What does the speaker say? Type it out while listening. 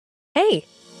Hey,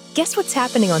 guess what's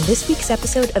happening on this week's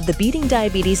episode of the Beating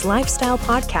Diabetes Lifestyle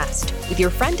Podcast with your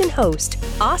friend and host,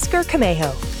 Oscar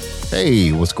Camejo.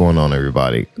 Hey, what's going on,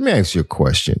 everybody? Let me ask you a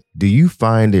question. Do you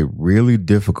find it really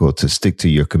difficult to stick to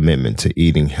your commitment to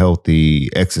eating healthy,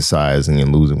 exercising,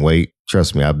 and losing weight?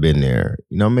 Trust me, I've been there.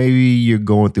 Maybe you're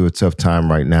going through a tough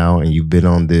time right now and you've been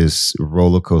on this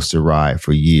roller coaster ride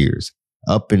for years,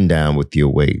 up and down with your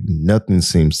weight. Nothing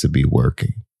seems to be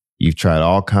working. You've tried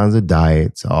all kinds of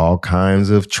diets, all kinds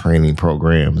of training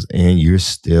programs, and you're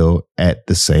still at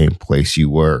the same place you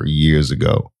were years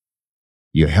ago.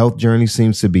 Your health journey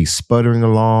seems to be sputtering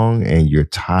along, and you're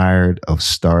tired of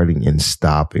starting and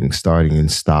stopping,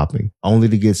 only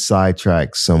to get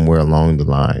sidetracked somewhere along the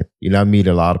line. I meet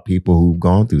a lot of people who've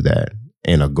gone through that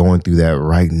and are going through that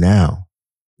right now.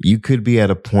 You could be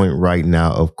at a point right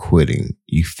now of quitting.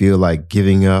 You feel like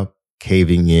giving up,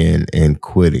 caving in, and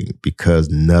quitting because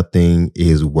nothing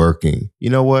is working.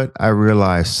 You know what? I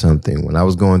realized something when I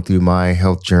was going through my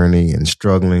health journey and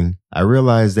struggling. I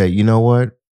realized that, you know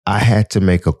what? I had to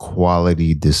make a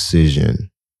quality decision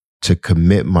to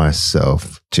commit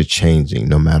myself to changing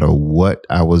no matter what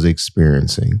I was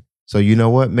experiencing. So you know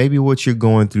what? Maybe what you're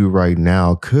going through right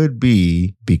now could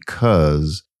be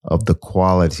because of the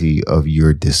quality of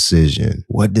your decision.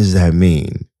 What does that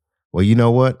mean? Well, you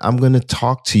know what? I'm going to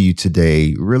talk to you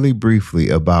today really briefly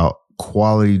about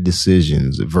quality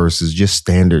decisions versus just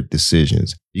standard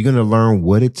decisions. You're going to learn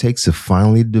what it takes to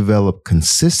finally develop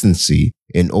consistency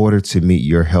in order to meet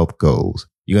your health goals.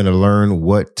 You're going to learn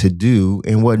what to do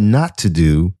and what not to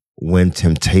do when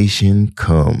temptation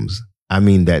comes. I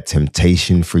mean that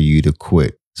temptation for you to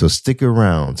quit. So stick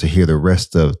around to hear the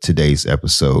rest of today's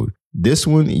episode. This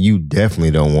one you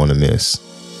definitely don't want to miss.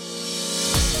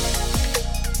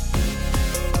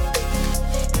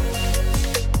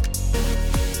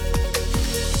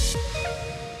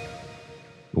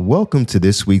 Welcome to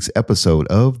this week's episode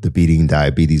of the Beating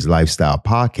Diabetes Lifestyle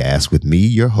Podcast with me,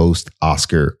 your host,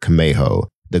 Oscar Camejo.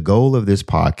 The goal of this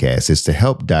podcast is to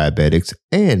help diabetics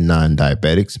and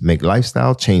non-diabetics make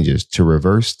lifestyle changes to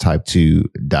reverse type 2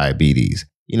 diabetes.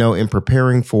 In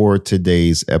preparing for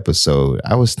today's episode,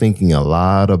 I was thinking a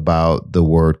lot about the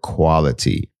word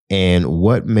quality and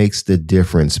what makes the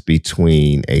difference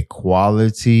between a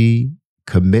quality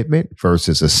commitment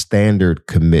versus a standard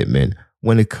commitment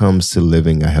when it comes to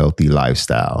living a healthy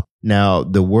lifestyle. Now,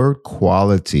 the word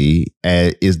quality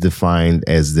is defined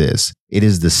as this. It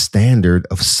is the standard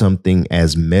of something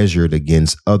as measured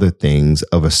against other things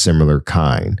of a similar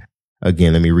kind.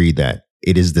 Again, let me read that.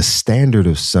 It is the standard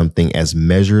of something as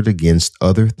measured against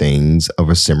other things of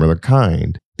a similar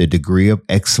kind. The degree of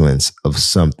excellence of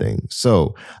something.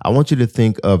 So I want you to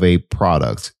think of a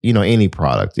product, any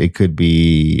product. It could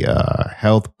be a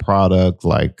health product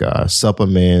like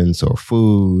supplements or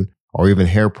food or even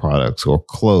hair products or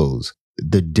clothes.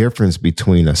 The difference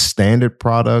between a standard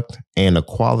product and a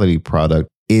quality product,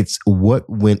 it's what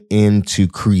went into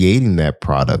creating that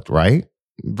product, right?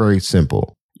 Very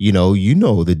simple. You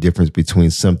know the difference between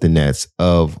something that's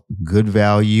of good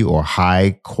value or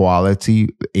high quality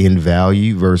in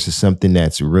value versus something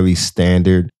that's really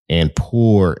standard and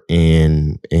poor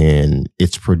in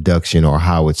its production or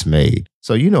how it's made.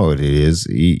 So you know what it is.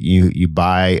 You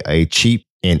buy a cheap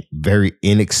and very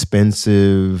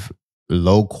inexpensive,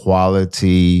 low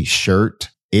quality shirt.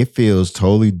 It feels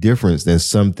totally different than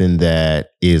something that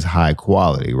is high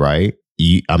quality, right?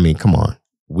 Come on.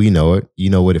 We know it. You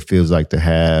know what it feels like to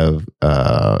have,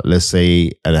 let's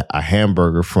say, a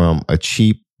hamburger from a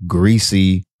cheap,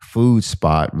 greasy food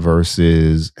spot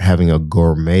versus having a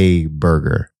gourmet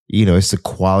burger. It's the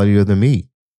quality of the meat.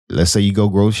 Let's say you go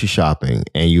grocery shopping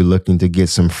and you're looking to get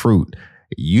some fruit.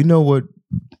 You know what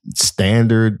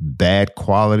standard bad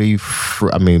quality,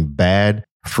 bad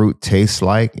fruit tastes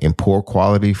like, and poor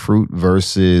quality fruit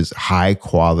versus high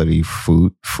quality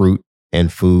fruit and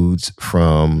foods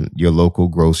from your local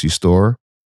grocery store.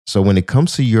 So when it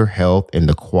comes to your health and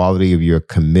the quality of your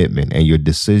commitment and your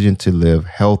decision to live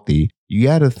healthy, you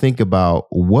got to think about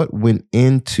what went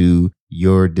into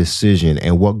your decision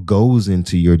and what goes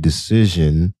into your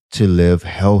decision to live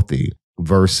healthy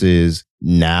versus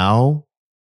now,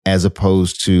 as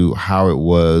opposed to how it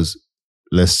was,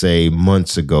 let's say,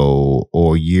 months ago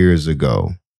or years ago.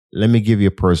 Let me give you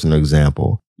a personal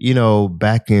example.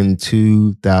 Back in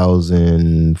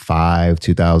 2005,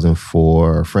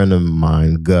 2004, a friend of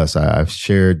mine, Gus, I've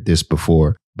shared this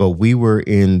before, but we were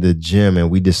in the gym and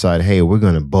we decided, hey, we're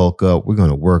going to bulk up. We're going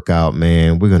to work out,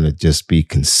 man. We're going to just be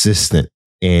consistent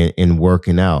in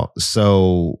working out.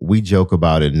 So we joke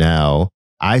about it now.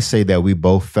 I say that we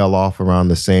both fell off around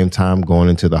the same time going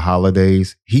into the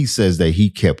holidays. He says that he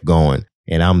kept going.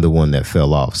 and I'm the one that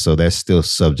fell off. So that's still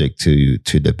subject to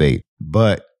debate.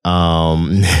 But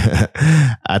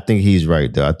I think he's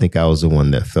right, though. I think I was the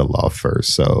one that fell off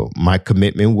first. So my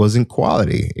commitment wasn't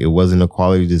quality. It wasn't a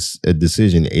quality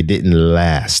decision. It didn't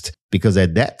last because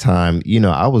at that time,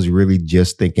 I was really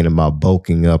just thinking about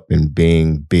bulking up and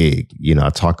being big. I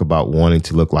talk about wanting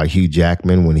to look like Hugh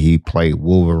Jackman when he played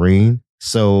Wolverine.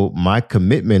 So my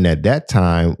commitment at that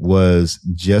time was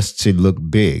just to look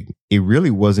big. It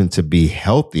really wasn't to be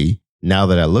healthy now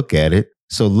that I look at it.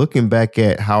 So looking back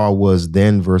at how I was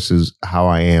then versus how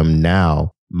I am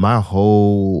now, my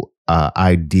whole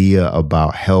idea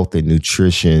about health and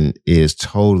nutrition is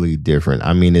totally different.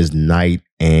 I mean, it's night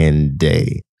and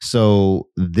day. So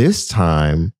this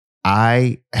time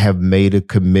I have made a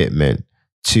commitment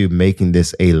to making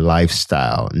this a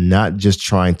lifestyle, not just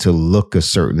trying to look a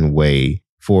certain way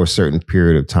for a certain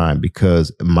period of time,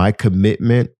 because my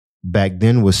commitment back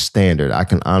then was standard. I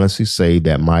can honestly say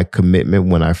that my commitment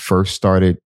when I first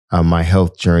started my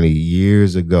health journey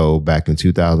years ago, back in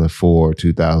 2004,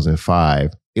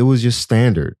 2005, it was just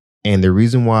standard. And the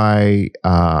reason why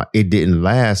it didn't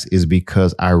last is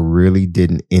because I really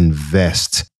didn't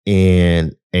invest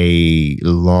in a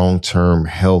long-term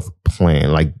health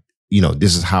plan. Like,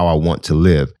 this is how I want to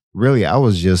live. Really, I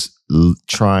was just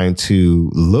trying to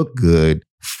look good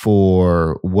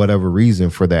for whatever reason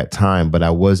for that time, but I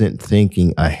wasn't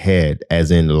thinking ahead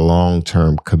as in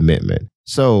long-term commitment.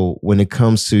 So when it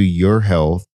comes to your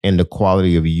health and the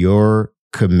quality of your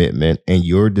commitment and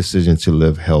your decision to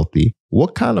live healthy,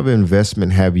 what kind of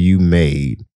investment have you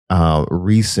made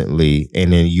recently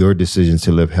and in your decision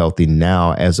to live healthy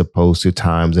now as opposed to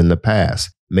times in the past?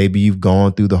 Maybe you've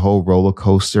gone through the whole roller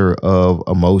coaster of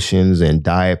emotions and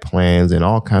diet plans and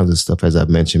all kinds of stuff, as I've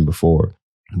mentioned before.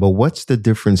 But what's the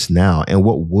difference now and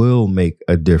what will make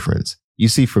a difference? You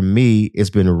see, for me, it's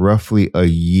been roughly a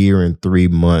year and 3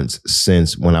 months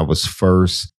since when I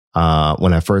first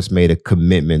made a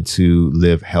commitment to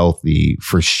live healthy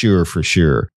for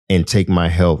sure, and take my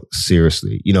health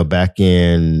seriously. Back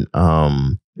in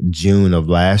June of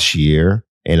last year,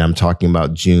 and I'm talking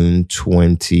about June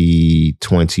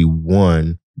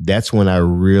 2021, that's when I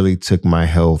really took my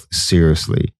health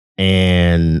seriously.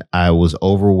 And I was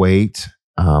overweight.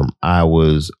 I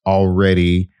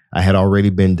had already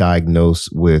been diagnosed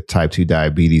with type 2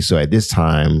 diabetes. So at that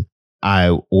time, I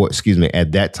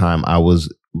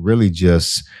was really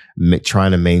just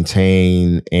trying to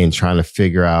maintain and trying to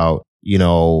figure out,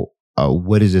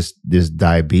 what is this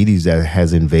diabetes that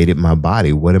has invaded my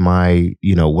body? What am I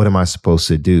supposed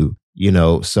to do?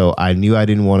 So I knew I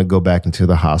didn't want to go back into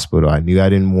the hospital. I knew I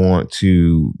didn't want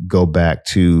to go back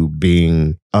to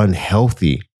being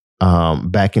unhealthy.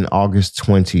 Back in August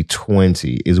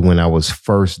 2020 is when I was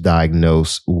first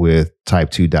diagnosed with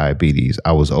type 2 diabetes.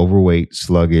 I was overweight,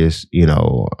 sluggish,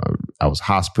 I was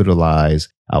hospitalized,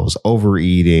 I was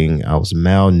overeating, I was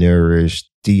malnourished,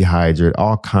 dehydrated,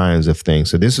 all kinds of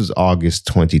things. So this is August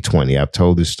 2020. I've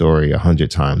told this story 100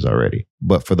 times already.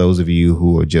 But for those of you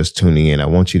who are just tuning in, I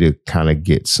want you to kind of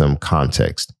get some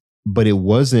context. But it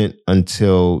wasn't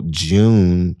until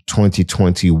June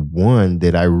 2021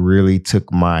 that I really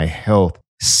took my health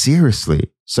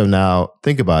seriously. So now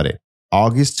think about it.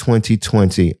 August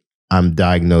 2020, I'm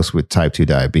diagnosed with type 2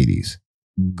 diabetes.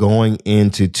 Going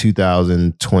into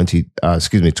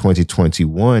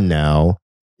 2021 now,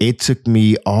 it took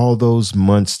me all those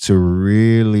months to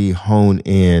really hone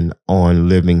in on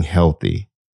living healthy.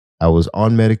 I was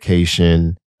on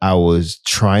medication. I was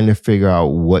trying to figure out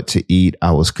what to eat.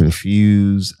 I was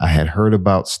confused. I had heard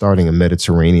about starting a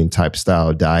Mediterranean type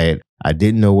style diet. I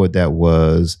didn't know what that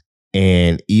was.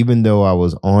 And even though I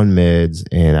was on meds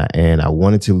and I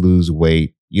wanted to lose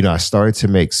weight, I started to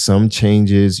make some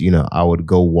changes. I would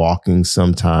go walking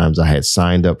sometimes. I had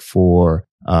signed up for,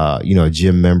 a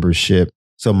gym membership.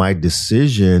 So my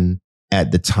decision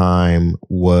at the time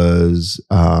was,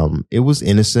 it was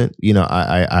innocent.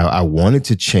 I wanted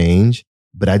to change,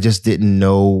 but I just didn't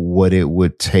know what it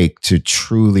would take to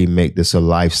truly make this a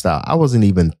lifestyle. I wasn't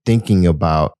even thinking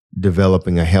about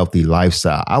developing a healthy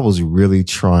lifestyle. I was really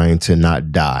trying to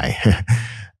not die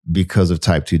because of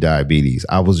type 2 diabetes.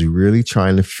 I was really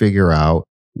trying to figure out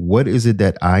what is it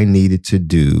that I needed to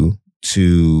do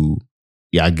to,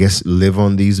 live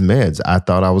on these meds. I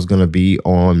thought I was going to be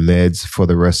on meds for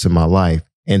the rest of my life.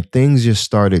 And things just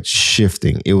started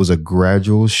shifting. It was a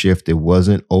gradual shift. It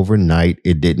wasn't overnight.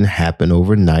 It didn't happen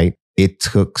overnight. It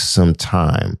took some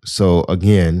time. So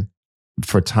again,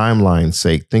 for timeline's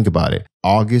sake, think about it.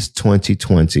 August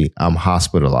 2020, I'm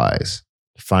hospitalized.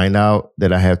 Find out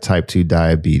that I have type 2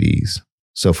 diabetes.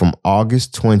 So from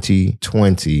August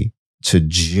 2020 to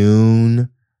June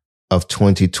of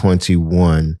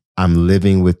 2021, I'm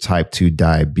living with type 2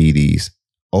 diabetes,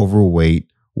 overweight,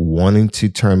 wanting to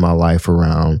turn my life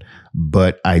around,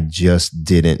 but I just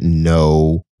didn't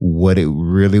know what it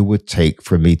really would take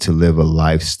for me to live a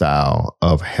lifestyle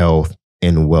of health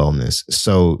and wellness.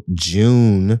 So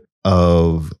June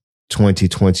of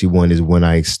 2021 is when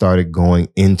I started going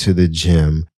into the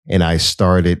gym and I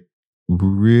started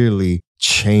really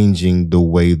changing the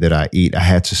way that I eat. I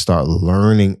had to start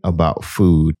learning about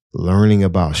food, learning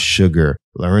about sugar,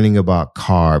 learning about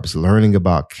carbs, learning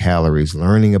about calories,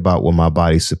 learning about what my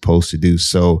body's supposed to do.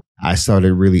 So I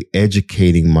started really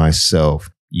educating myself,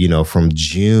 from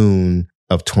June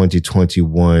of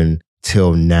 2021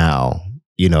 till now.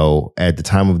 At the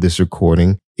time of this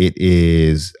recording, it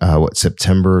is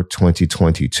September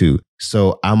 2022.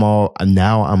 So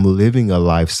I'm living a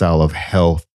lifestyle of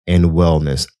health and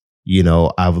wellness.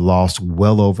 I've lost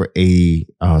well over 80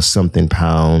 something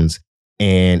pounds,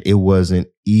 and it wasn't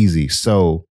easy.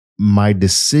 So my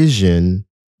decision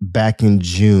back in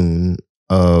June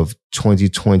of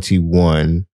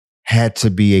 2021 had to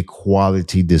be a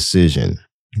quality decision.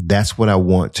 That's what I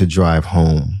want to drive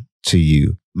home to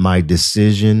you. My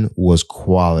decision was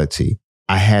quality.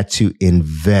 I had to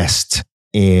invest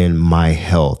in my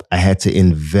health. I had to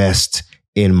invest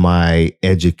in my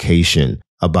education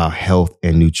about health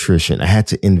and nutrition. I had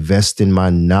to invest in my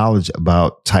knowledge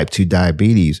about type 2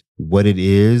 diabetes, what it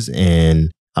is.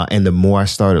 And the more I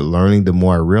started learning, the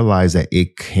more I realized that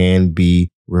it can be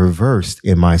reversed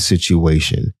in my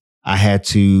situation. I had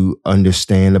to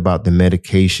understand about the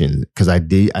medication because I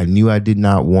knew I did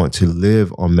not want to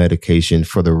live on medication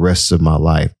for the rest of my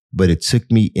life. But it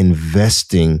took me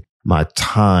investing my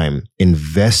time,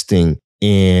 investing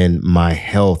in my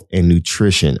health and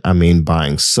nutrition. I mean,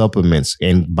 buying supplements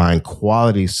and buying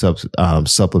quality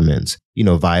supplements,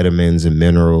 vitamins and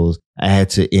minerals. I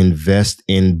had to invest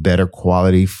in better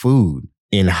quality food,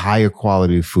 in higher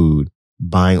quality food,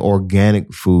 buying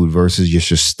organic food versus just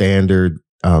your standard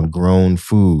grown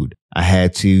food. I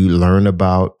had to learn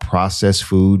about processed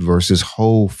food versus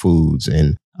whole foods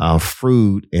and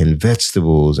fruit and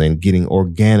vegetables and getting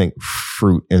organic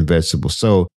fruit and vegetables.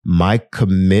 So my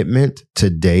commitment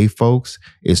today, folks,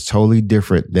 is totally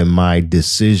different than my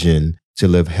decision to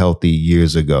live healthy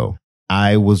years ago.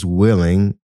 I was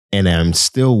willing and I'm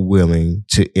still willing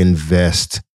to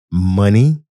invest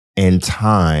money and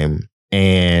time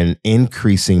and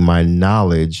increasing my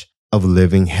knowledge of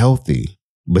living healthy.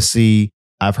 But see,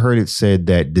 I've heard it said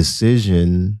that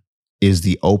decision is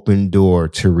the open door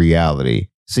to reality.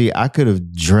 See, I could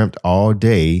have dreamt all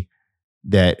day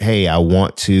that, hey, I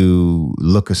want to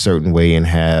look a certain way and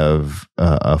have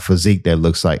a physique that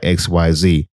looks like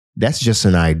XYZ. That's just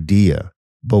an idea.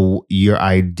 But your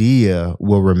idea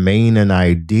will remain an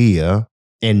idea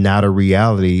and not a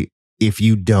reality if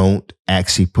you don't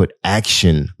actually put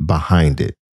action behind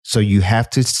it. So you have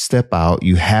to step out.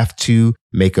 You have to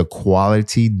make a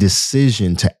quality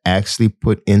decision to actually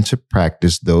put into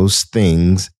practice those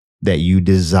things that you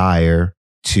desire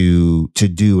to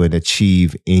do and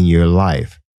achieve in your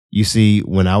life. You see,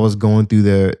 when I was going through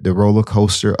the roller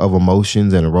coaster of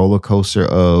emotions and a roller coaster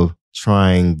of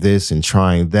trying this and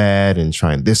trying that and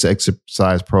trying this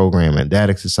exercise program and that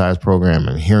exercise program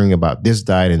and hearing about this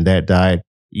diet and that diet,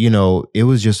 it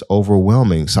was just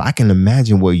overwhelming. So I can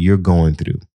imagine what you're going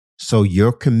through. So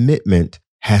your commitment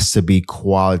has to be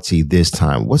quality this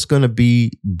time. What's going to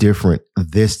be different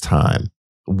this time?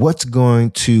 What's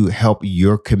going to help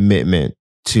your commitment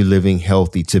to living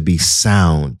healthy to be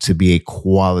sound, to be a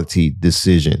quality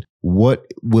decision? What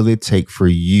will it take for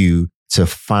you to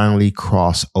finally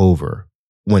cross over?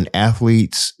 When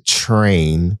athletes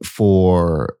train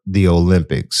for the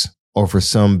Olympics or for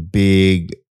some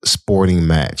big sporting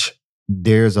match,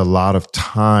 there's a lot of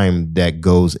time that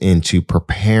goes into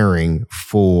preparing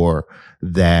for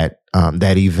that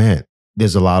event.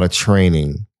 There's a lot of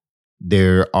training.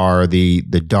 There are the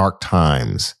dark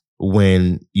times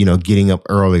when, getting up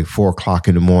early, 4:00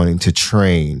 in the morning to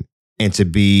train and to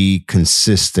be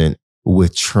consistent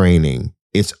with training.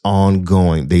 It's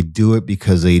ongoing. They do it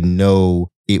because they know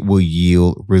it will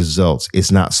yield results.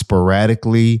 It's not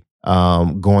sporadically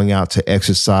going out to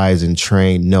exercise and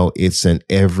train. No, it's an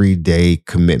everyday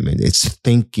commitment. It's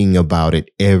thinking about it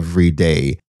every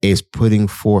day. It's putting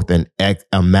forth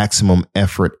a maximum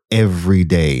effort every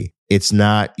day. It's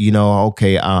not,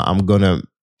 okay, I'm going to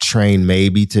train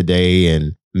maybe today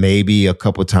and maybe a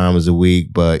couple times a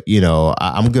week, but,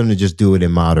 I'm going to just do it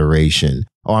in moderation.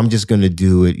 Or I'm just going to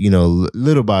do it,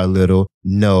 little by little.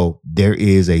 No, there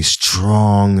is a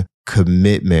strong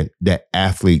commitment that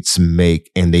athletes make,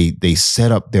 and they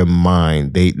set up their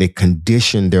mind. They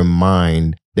condition their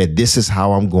mind that this is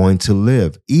how I'm going to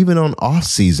live, even on off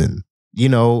season.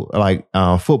 Like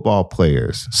football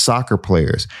players, soccer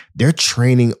players, they're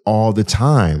training all the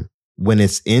time when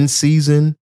it's in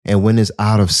season and when it's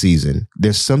out of season.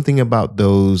 There's something about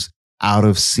those out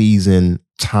of season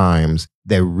times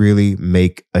that really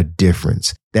make a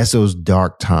difference. That's those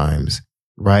dark times,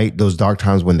 right? Those dark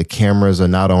times when the cameras are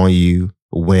not on you,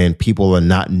 when people are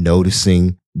not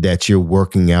noticing that you're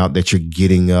working out, that you're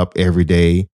getting up every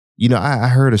day. I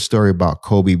heard a story about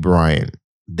Kobe Bryant,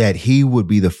 that he would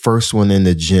be the first one in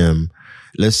the gym.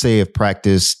 Let's say if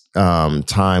practice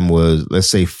time was, let's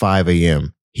say 5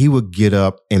 a.m., he would get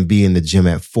up and be in the gym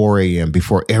at 4 a.m.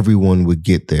 before everyone would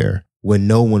get there, when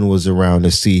no one was around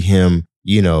to see him,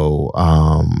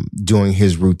 doing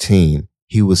his routine.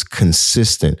 He was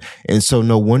consistent. And so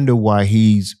no wonder why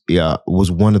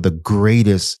was one of the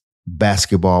greatest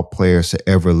basketball players to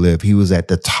ever live. He was at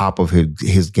the top of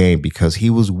his game because he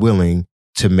was willing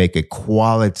to make a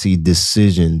quality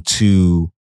decision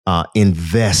to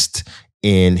invest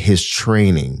in his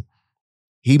training.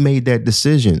 He made that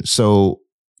decision. So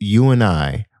you and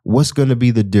I, what's going to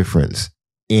be the difference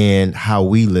in how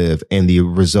we live and the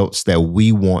results that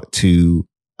we want to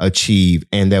achieve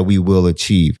and that we will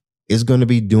achieve? It's going to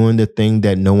be doing the thing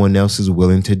that no one else is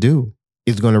willing to do.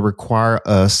 It's going to require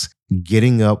us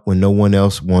getting up when no one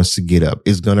else wants to get up.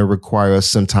 It's going to require us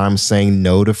sometimes saying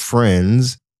no to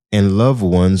friends and loved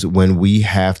ones when we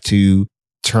have to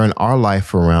turn our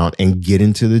life around and get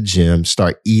into the gym,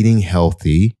 start eating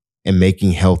healthy and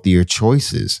making healthier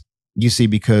choices. You see,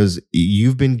 because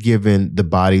you've been given the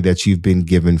body that you've been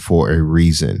given for a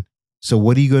reason. So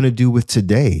what are you going to do with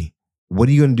today? What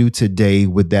are you going to do today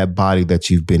with that body that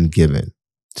you've been given?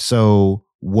 So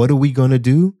what are we going to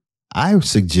do? I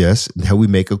suggest that we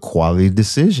make a quality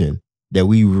decision, that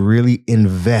we really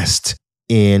invest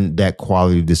in that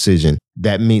quality decision.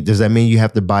 Does that mean you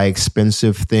have to buy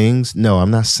expensive things? No,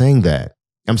 I'm not saying that.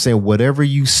 I'm saying whatever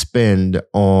you spend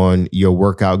on your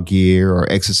workout gear or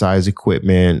exercise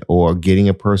equipment or getting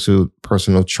a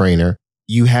personal trainer,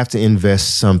 you have to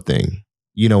invest something.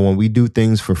 When we do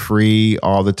things for free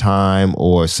all the time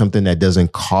or something that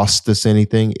doesn't cost us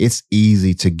anything, it's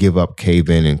easy to give up, cave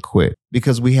in and quit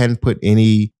because we hadn't put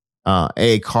any,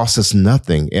 it costs us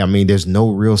nothing. I mean, there's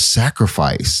no real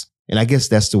sacrifice. And I guess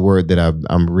that's the word that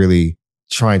I'm really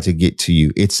trying to get to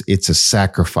you. It's a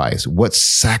sacrifice. What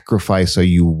sacrifice are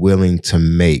you willing to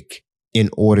make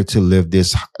in order to live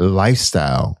this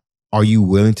lifestyle? Are you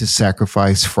willing to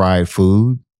sacrifice fried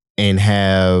food and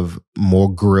have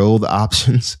more grilled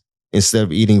options instead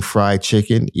of eating fried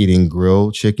chicken, eating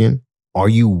grilled chicken? Are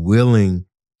you willing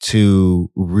to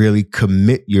really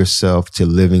commit yourself to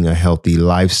living a healthy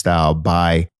lifestyle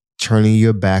by turning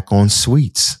your back on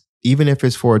sweets, even if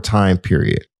it's for a time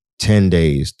period? 10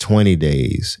 days, 20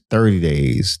 days, 30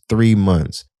 days, 3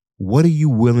 months. What are you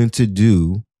willing to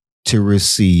do to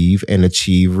receive and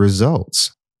achieve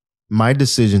results? My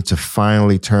decision to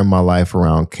finally turn my life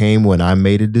around came when I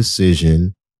made a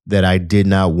decision that I did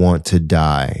not want to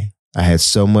die. I had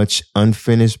so much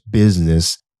unfinished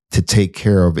business to take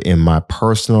care of in my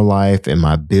personal life, in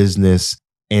my business,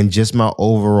 and just my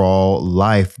overall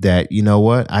life that,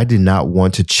 I did not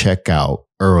want to check out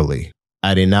early.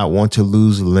 I did not want to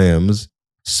lose limbs.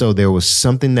 So there was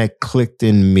something that clicked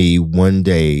in me one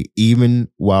day, even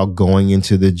while going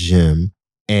into the gym,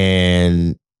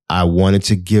 and I wanted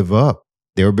to give up.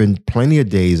 There have been plenty of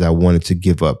days I wanted to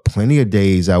give up, plenty of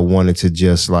days I wanted to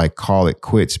just call it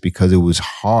quits because it was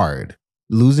hard.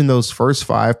 Losing those first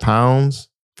 5 pounds,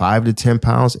 5 to 10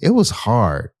 pounds, it was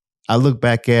hard. I look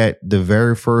back at the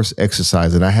very first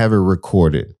exercise, and I have it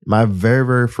recorded. My very,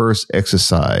 very first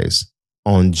exercise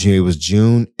it was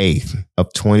June 8th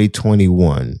of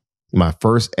 2021. My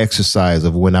first exercise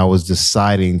of when I was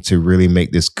deciding to really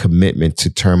make this commitment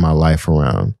to turn my life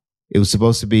around. It was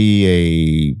supposed to be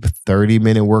a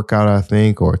 30-minute workout, I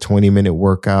think, or a 20-minute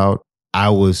workout.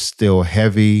 I was still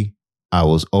heavy. I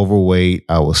was overweight.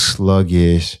 I was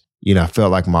sluggish. I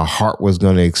felt like my heart was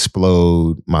going to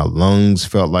explode. My lungs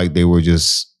felt like they were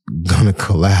just going to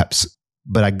collapse.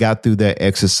 But I got through that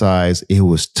exercise. It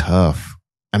was tough.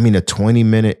 A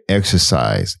 20-minute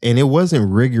exercise, and it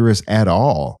wasn't rigorous at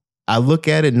all. I look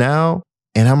at it now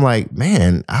and I'm like,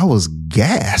 man, I was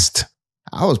gassed.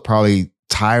 I was probably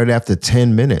tired after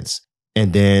 10 minutes.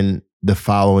 And then the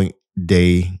following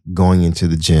day going into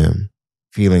the gym,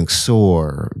 feeling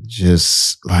sore,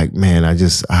 just like, man,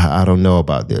 I don't know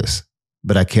about this,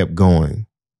 but I kept going.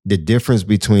 The difference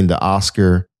between the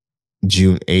Oscar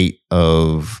June 8th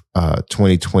of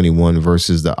 2021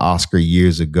 versus the Oscar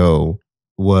years ago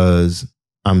was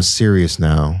I'm serious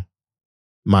now.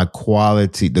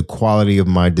 the quality of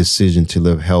my decision to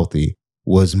live healthy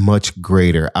was much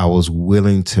greater. I was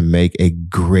willing to make a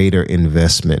greater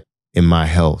investment in my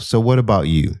health. So what about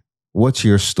you? What's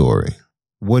your story?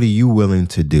 What are you willing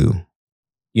to do?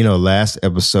 Last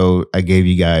episode, I gave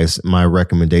you guys my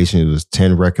recommendation. It was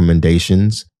 10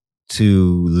 recommendations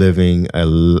to living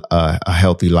a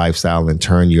healthy lifestyle and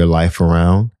turn your life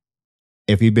around.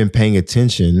 If you've been paying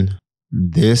attention,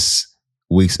 this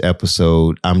week's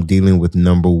episode, I'm dealing with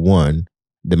number one,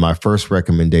 that my first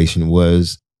recommendation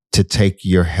was to take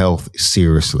your health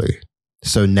seriously.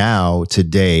 So now,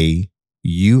 today,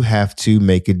 you have to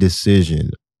make a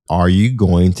decision. Are you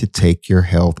going to take your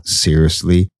health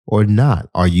seriously or not?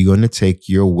 Are you going to take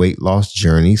your weight loss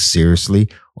journey seriously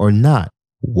or not?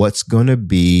 What's going to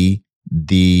be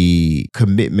the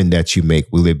commitment that you make?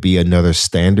 Will it be another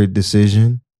standard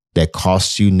decision that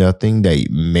costs you nothing, that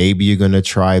maybe you're going to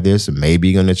try this, maybe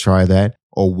you're going to try that?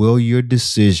 Or will your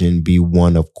decision be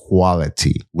one of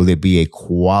quality? Will it be a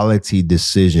quality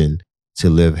decision to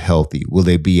live healthy? Will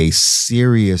it be a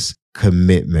serious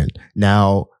commitment?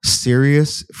 Now,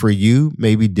 serious for you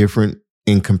may be different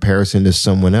in comparison to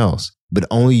someone else, but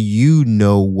only you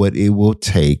know what it will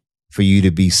take for you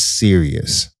to be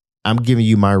serious. I'm giving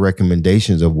you my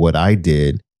recommendations of what I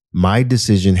did. My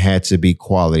decision had to be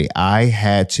quality. I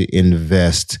had to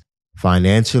invest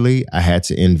financially. I had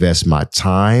to invest my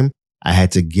time. I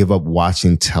had to give up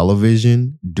watching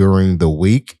television during the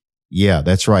week. Yeah,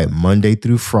 that's right. Monday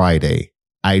through Friday,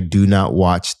 I do not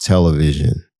watch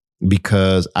television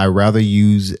because I rather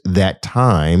use that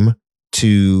time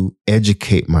to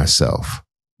educate myself.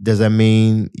 Does that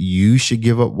mean you should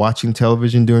give up watching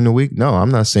television during the week? No,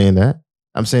 I'm not saying that.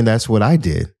 I'm saying that's what I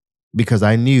did because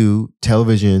I knew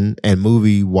television and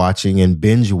movie watching and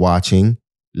binge watching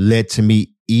led to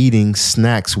me eating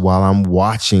snacks while I'm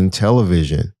watching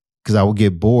television because I would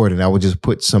get bored and I would just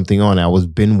put something on. I was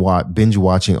binge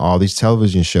watching all these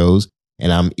television shows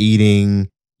and I'm eating,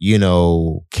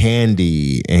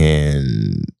 candy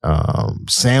and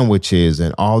sandwiches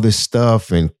and all this stuff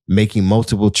and making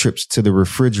multiple trips to the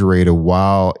refrigerator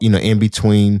while, in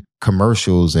between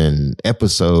commercials and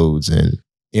episodes. And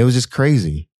it was just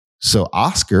crazy. So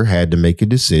Oscar had to make a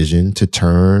decision to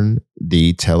turn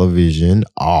the television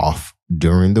off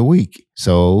during the week.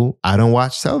 So I don't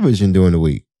watch television during the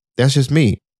week. That's just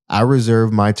me. I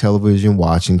reserve my television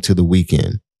watching to the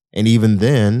weekend. And even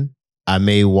then, I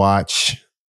may watch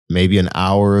maybe an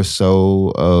hour or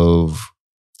so of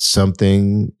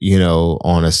something,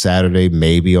 on a Saturday,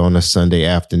 maybe on a Sunday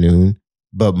afternoon.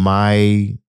 But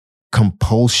my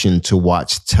compulsion to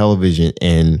watch television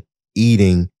and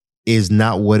eating is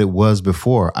not what it was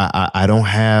before. I don't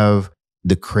have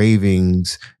the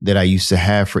cravings that I used to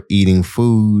have for eating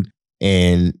food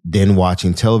and then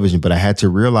watching television. But I had to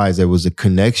realize there was a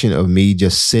connection of me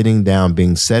just sitting down,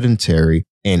 being sedentary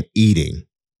and eating.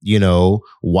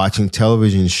 Watching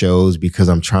television shows because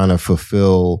I'm trying to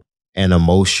fulfill an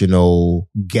emotional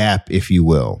gap, if you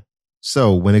will.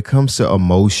 So when it comes to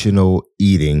emotional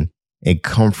eating and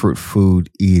comfort food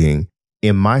eating,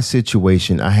 in my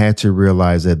situation, I had to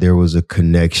realize that there was a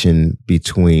connection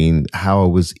between how I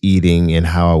was eating and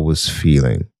how I was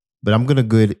feeling. But I'm going to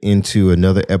get into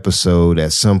another episode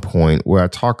at some point where I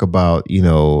talk about,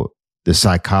 the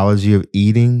psychology of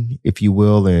eating, if you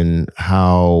will, and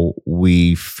how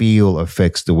we feel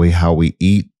affects the way how we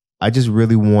eat. I just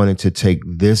really wanted to take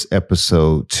this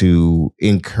episode to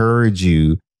encourage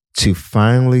you to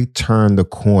finally turn the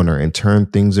corner and turn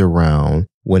things around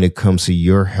when it comes to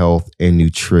your health and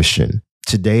nutrition.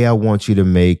 Today, I want you to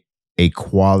make a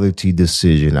quality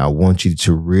decision. I want you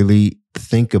to really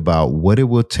think about what it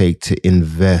will take to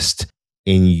invest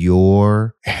in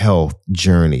your health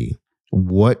journey.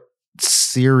 What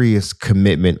serious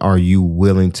commitment are you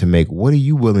willing to make? What are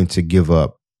you willing to give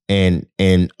up? And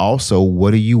also,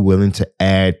 what are you willing to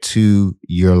add to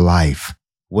your life?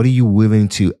 What are you willing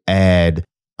to add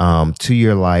to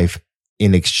your life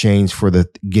in exchange for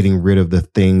getting rid of the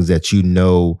things that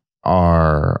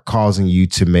are causing you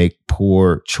to make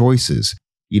poor choices?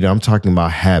 I'm talking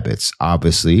about habits,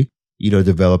 obviously,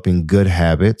 developing good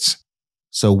habits.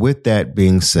 So with that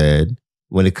being said,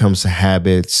 when it comes to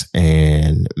habits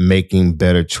and making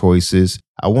better choices,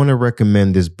 I want to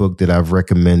recommend this book that I've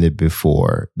recommended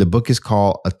before. The book is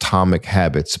called Atomic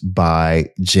Habits by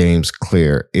James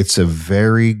Clear. It's a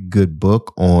very good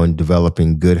book on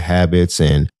developing good habits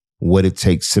and what it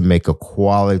takes to make a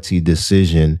quality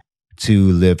decision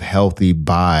to live healthy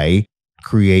by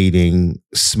creating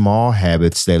small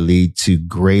habits that lead to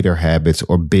greater habits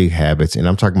or big habits. And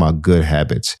I'm talking about good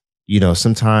habits.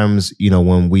 Sometimes,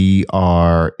 when we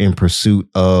are in pursuit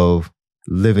of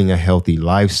living a healthy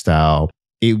lifestyle,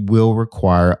 It will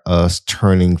require us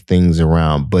turning things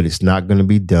around, but it's not going to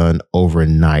be done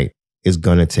overnight. It's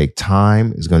going to take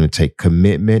time. It's going to take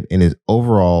commitment. And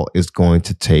overall, it's going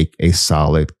to take a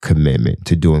solid commitment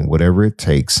to doing whatever it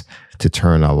takes to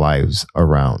turn our lives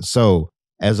around. So,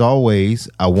 as always,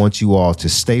 I want you all to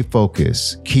stay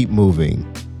focused, keep moving,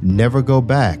 never go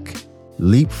back,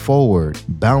 leap forward,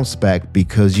 bounce back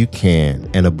because you can.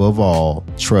 And above all,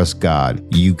 trust God.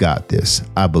 You got this.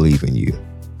 I believe in you.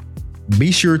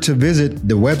 Be sure to visit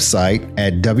the website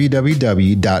at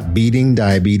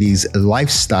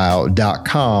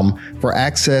www.beatingdiabetieslifestyle.com for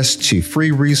access to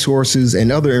free resources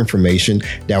and other information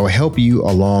that will help you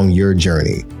along your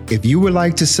journey. If you would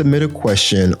like to submit a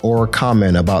question or a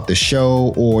comment about the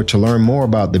show or to learn more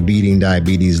about the Beating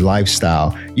Diabetes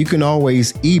Lifestyle, you can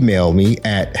always email me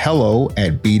at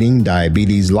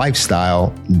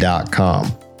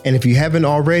hello@beatingdiabetieslifestyle.com. And if you haven't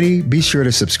already, be sure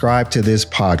to subscribe to this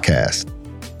podcast.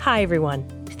 Hi, everyone.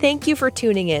 Thank you for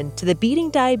tuning in to the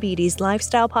Beating Diabetes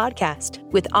Lifestyle Podcast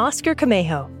with Oscar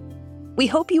Camejo. We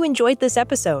hope you enjoyed this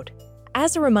episode.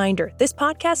 As a reminder, this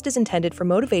podcast is intended for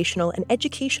motivational and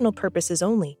educational purposes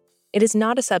only. It is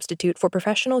not a substitute for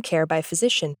professional care by a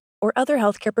physician or other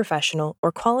healthcare professional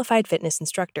or qualified fitness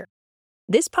instructor.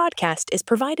 This podcast is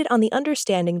provided on the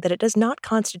understanding that it does not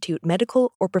constitute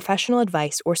medical or professional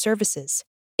advice or services.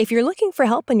 If you're looking for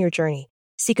help on your journey,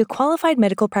 seek a qualified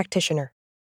medical practitioner.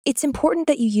 It's important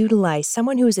that you utilize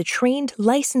someone who is a trained,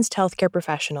 licensed healthcare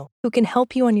professional who can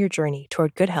help you on your journey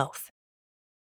toward good health.